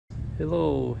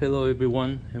Hello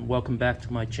everyone, and welcome back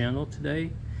to my channel today.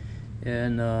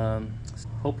 And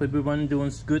hope everyone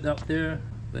doing good out there.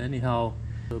 But anyhow,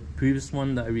 the previous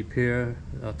one that I repaired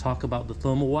talk about the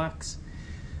Thermowax,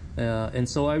 and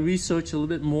so I researched a little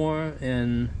bit more,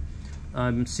 and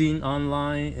I'm seeing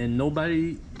online, and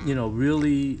nobody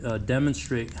really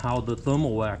demonstrate how the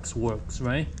Thermowax works,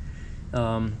 right?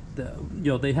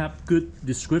 They have good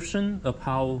description of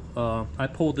how. I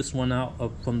pulled this one out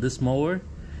from this mower.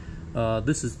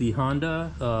 This is the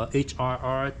Honda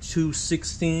HRR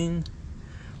 216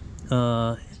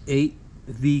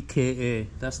 8VKA.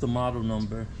 That's the model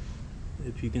number,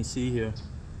 if you can see here.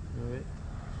 All right.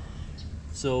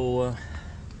 So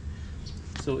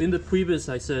in the previous,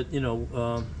 I said,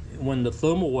 when the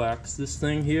Thermowax, this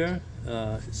thing here,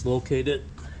 is located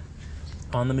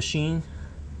on the machine,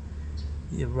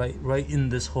 right in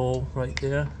this hole right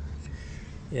there.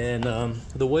 And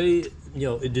the way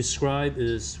it described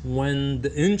is when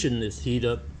the engine is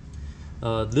heated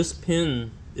up, this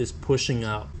pin is pushing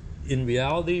out. In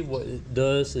reality, what it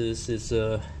does is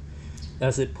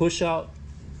as it push out,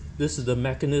 this is the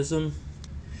mechanism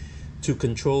to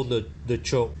control the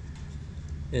choke.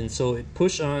 And so it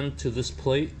push on to this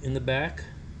plate in the back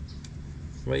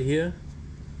right here,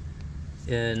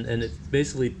 and it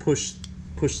basically push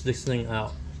this thing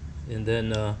out. And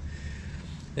then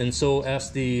and so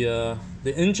as the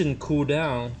engine cool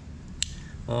down,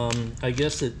 I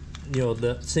guess the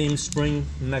same spring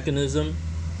mechanism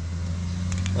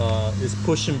is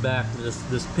pushing back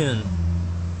this pin.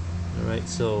 All right,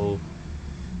 so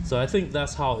I think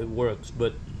that's how it works.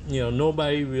 But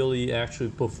nobody really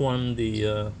actually performed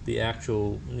the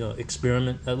actual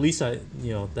experiment. At least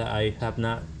that I have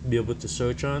not been able to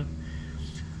search on.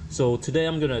 So today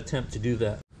I'm going to attempt to do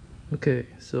that. Okay,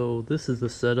 so this is the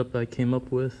setup I came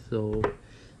up with. So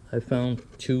I found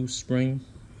two spring.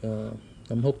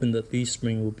 I'm hoping that these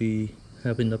spring will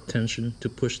have enough tension to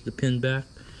push the pin back.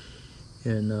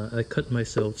 And I cut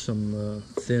myself some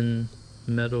thin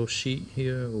metal sheet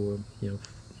here, or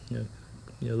a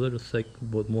little thick,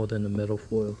 but more than a metal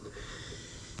foil.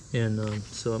 And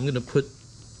so I'm gonna put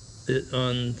it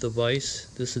on the vise.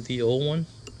 This is the old one,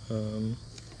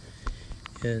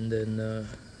 and then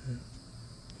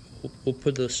we'll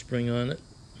put the spring on it,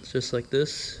 just like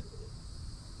this.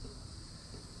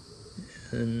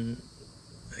 And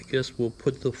I guess we'll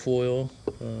put the foil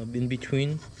in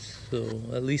between, so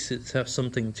at least it has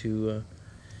something to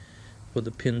for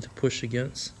the pin to push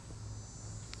against.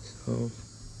 So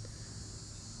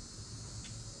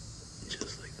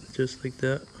just like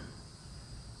that.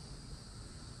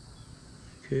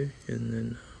 Okay, and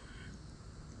then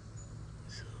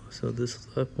so this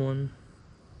left one,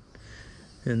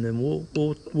 and then we'll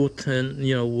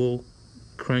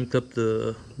crank up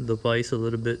the vise a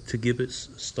little bit to give it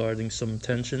starting some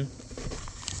tension.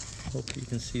 Hope you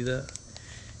can see that.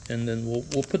 And then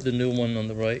we'll put the new one on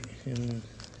the right and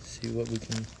see what we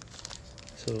can.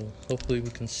 So hopefully we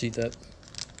can see that.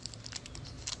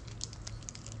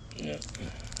 Yeah.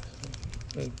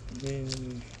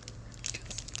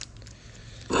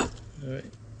 All right.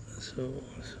 So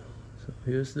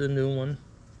here's the new one.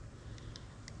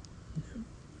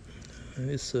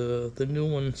 It's the new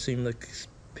one seemed like it's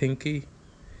pinky.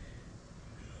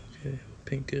 Okay,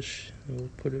 pinkish. And we'll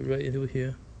put it right into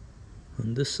here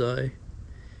on this side.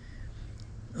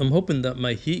 I'm hoping that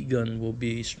my heat gun will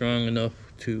be strong enough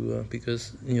to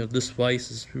because this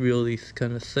vise is really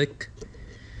kind of thick.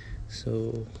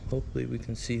 So hopefully we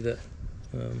can see that.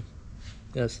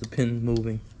 That's the pin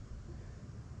moving.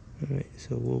 All right,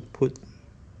 so we'll put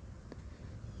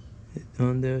it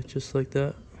on there just like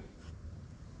that.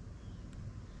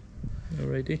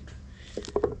 Alrighty,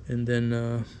 and then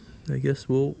I guess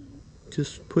we'll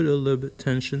just put a little bit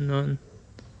tension on.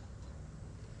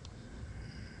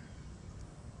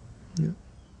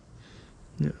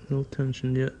 Yeah, no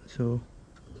tension yet. So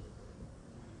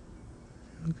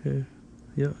okay,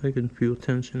 yeah, I can feel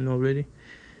tension already.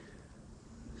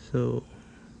 So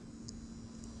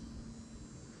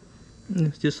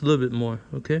it's just a little bit more.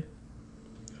 Okay,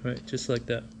 all right, just like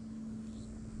that.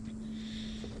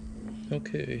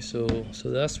 Okay, so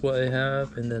that's what I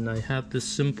have, and then I have this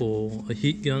simple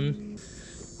heat gun.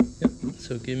 Yep.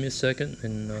 So give me a second,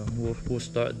 and we'll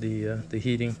start the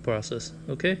heating process.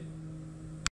 Okay.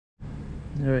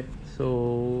 All right.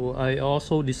 So I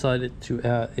also decided to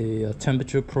add a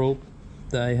temperature probe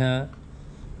that I had,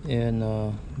 and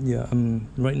yeah,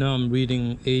 right now I'm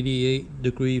reading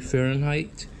 88°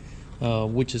 Fahrenheit,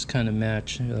 which is kind of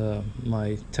match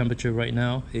my temperature right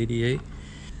now, 88.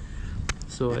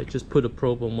 So I just put a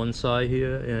probe on one side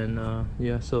here, and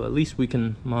yeah, so at least we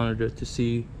can monitor to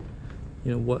see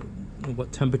what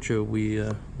what temperature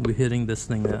we're hitting this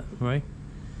thing at, right?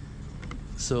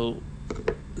 So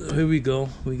here we go.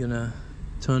 We're gonna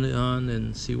turn it on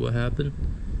and see what happened.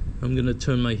 I'm gonna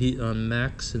turn my heat on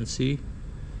max and see.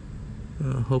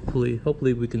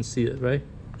 Hopefully we can see it, right?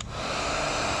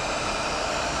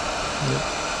 Yep.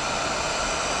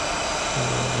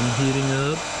 I'm heating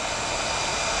up.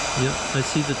 Yep, I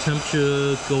see the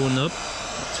temperature going up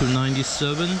to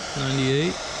 97,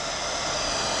 98,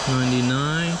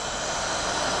 99.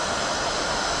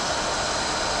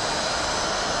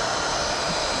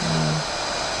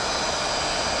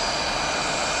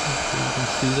 Okay, you can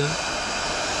see that.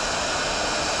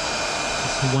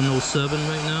 It's 107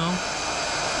 right now.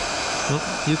 Oh,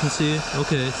 you can see it.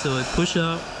 Okay, so it pushed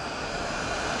out.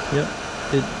 Yep.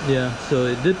 Yeah, so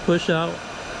it did push out.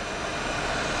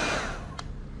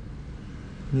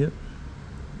 Yep.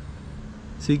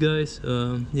 See guys,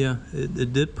 yeah,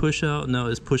 it did push out. Now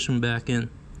it's pushing back in.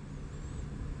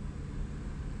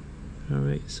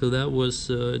 Alright, so that was,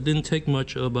 it didn't take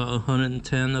much, about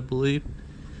 110 I believe,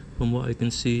 from what I can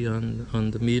see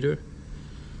on the meter.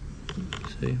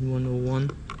 Say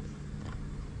 101.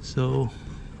 So,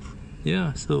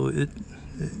 yeah, so it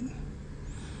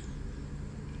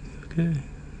okay.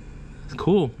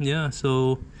 Cool, yeah,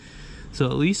 so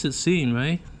at least it's seen,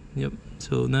 right? Yep.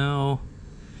 So now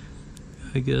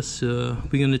I guess we're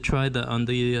gonna try that on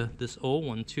the this old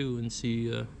one too and see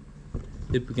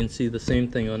if we can see the same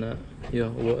thing on that. Yeah,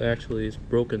 well actually it's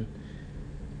broken.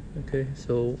 Okay,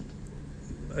 so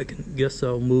I guess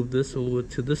I'll move this over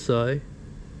to this side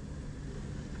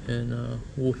and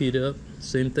we'll heat it up,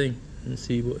 same thing, and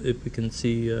see if we can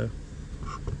see. Alright,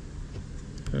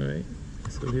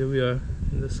 so here we are.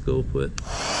 Let's go for it.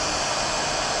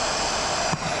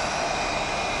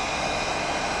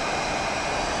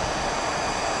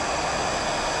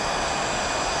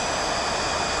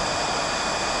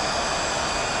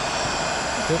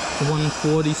 Yep,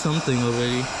 140 something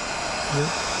already. Yep.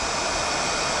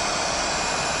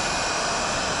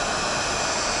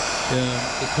 Yeah,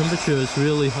 the temperature is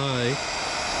really high.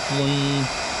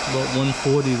 About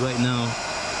 140 right now.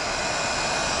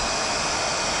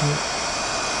 Yep.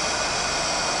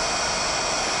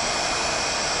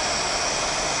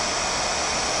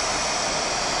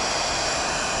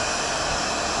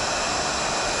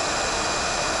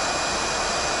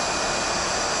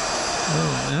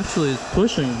 Oh, actually it's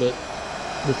pushing, but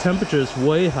the temperature is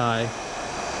way high.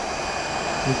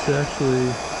 It's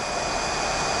actually...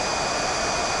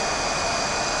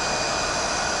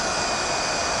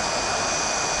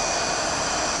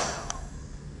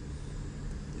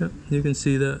 Yep, you can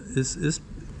see that it's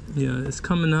yeah, it's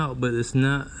coming out, but it's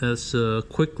not as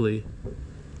quickly.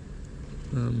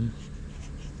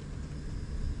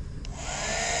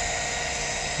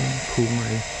 Cool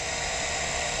my...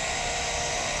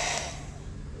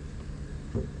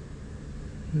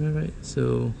 Alright,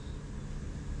 so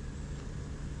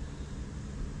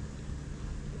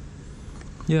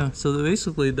yeah, so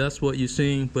basically that's what you're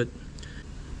seeing, but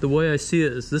the way I see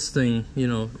it is this thing, you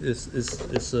know,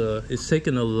 it's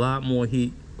taking a lot more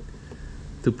heat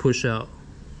to push out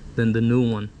than the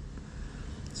new one.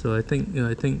 So I think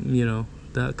you know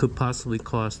that could possibly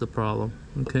cause the problem.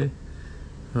 Okay,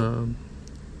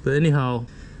 but anyhow,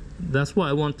 that's what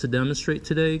I want to demonstrate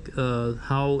today,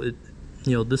 how it,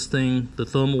 you know, this thing, the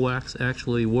Thermowax,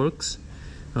 actually works,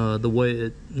 the way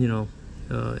it, you know,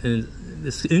 and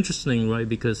it's interesting, right?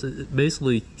 Because it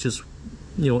basically just,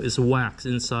 you know, it's wax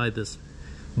inside this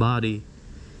body,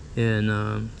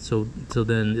 and so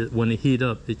then when it heat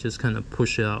up, it just kind of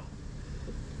push out.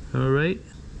 All right.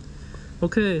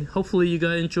 Okay, hopefully you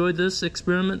guys enjoyed this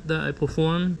experiment that I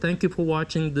performed. Thank you for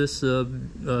watching this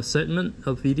segment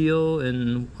of video,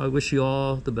 and I wish you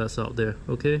all the best out there.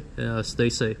 Okay, stay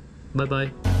safe. Bye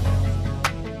bye.